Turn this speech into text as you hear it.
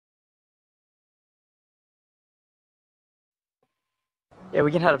Yeah,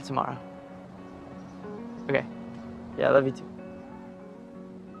 we can head up tomorrow. Okay. Yeah, I love you too.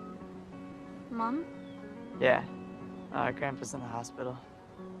 Mom? Yeah. Grandpa's in the hospital.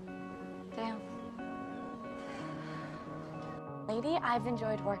 Damn. Lady, I've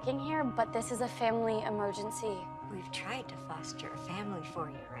enjoyed working here, but this is a family emergency. We've tried to foster a family for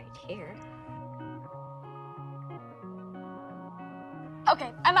you right here.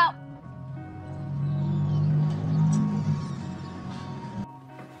 Okay, I'm out.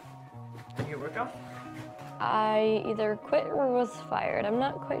 Did you work off? I either quit or was fired. I'm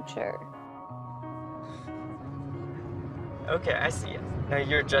not quite sure. Okay, I see it. Now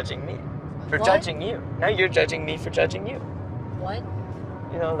you're judging me for What? judging you. Now you're judging me for judging you. What?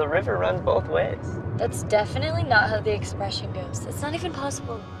 You know, the river runs both ways. That's definitely not how the expression goes. It's not even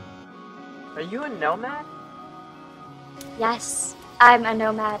possible. Are you a nomad? Yes, I'm a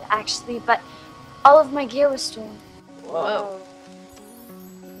nomad, actually, but all of my gear was stolen. Whoa.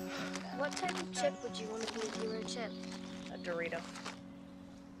 What type of chip would you want to be if you were a chip? A Dorito.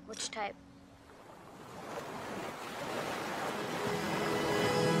 Which type?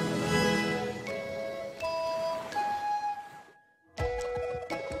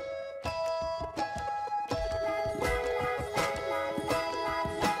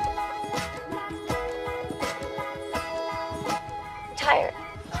 Tired.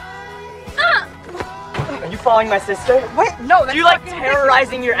 Are you following my sister? What? No, that's You like fucking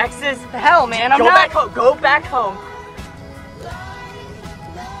terrorizing your exes? The hell, man, I'm Go not. back home. Go back home.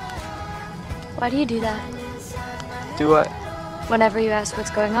 Why do you do that? Do what? Whenever you ask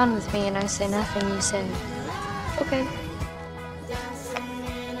what's going on with me and I say nothing, you say, okay.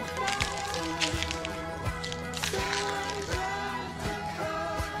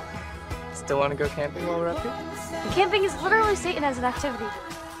 Still want to go camping while we're up here? Camping is literally Satan as an activity.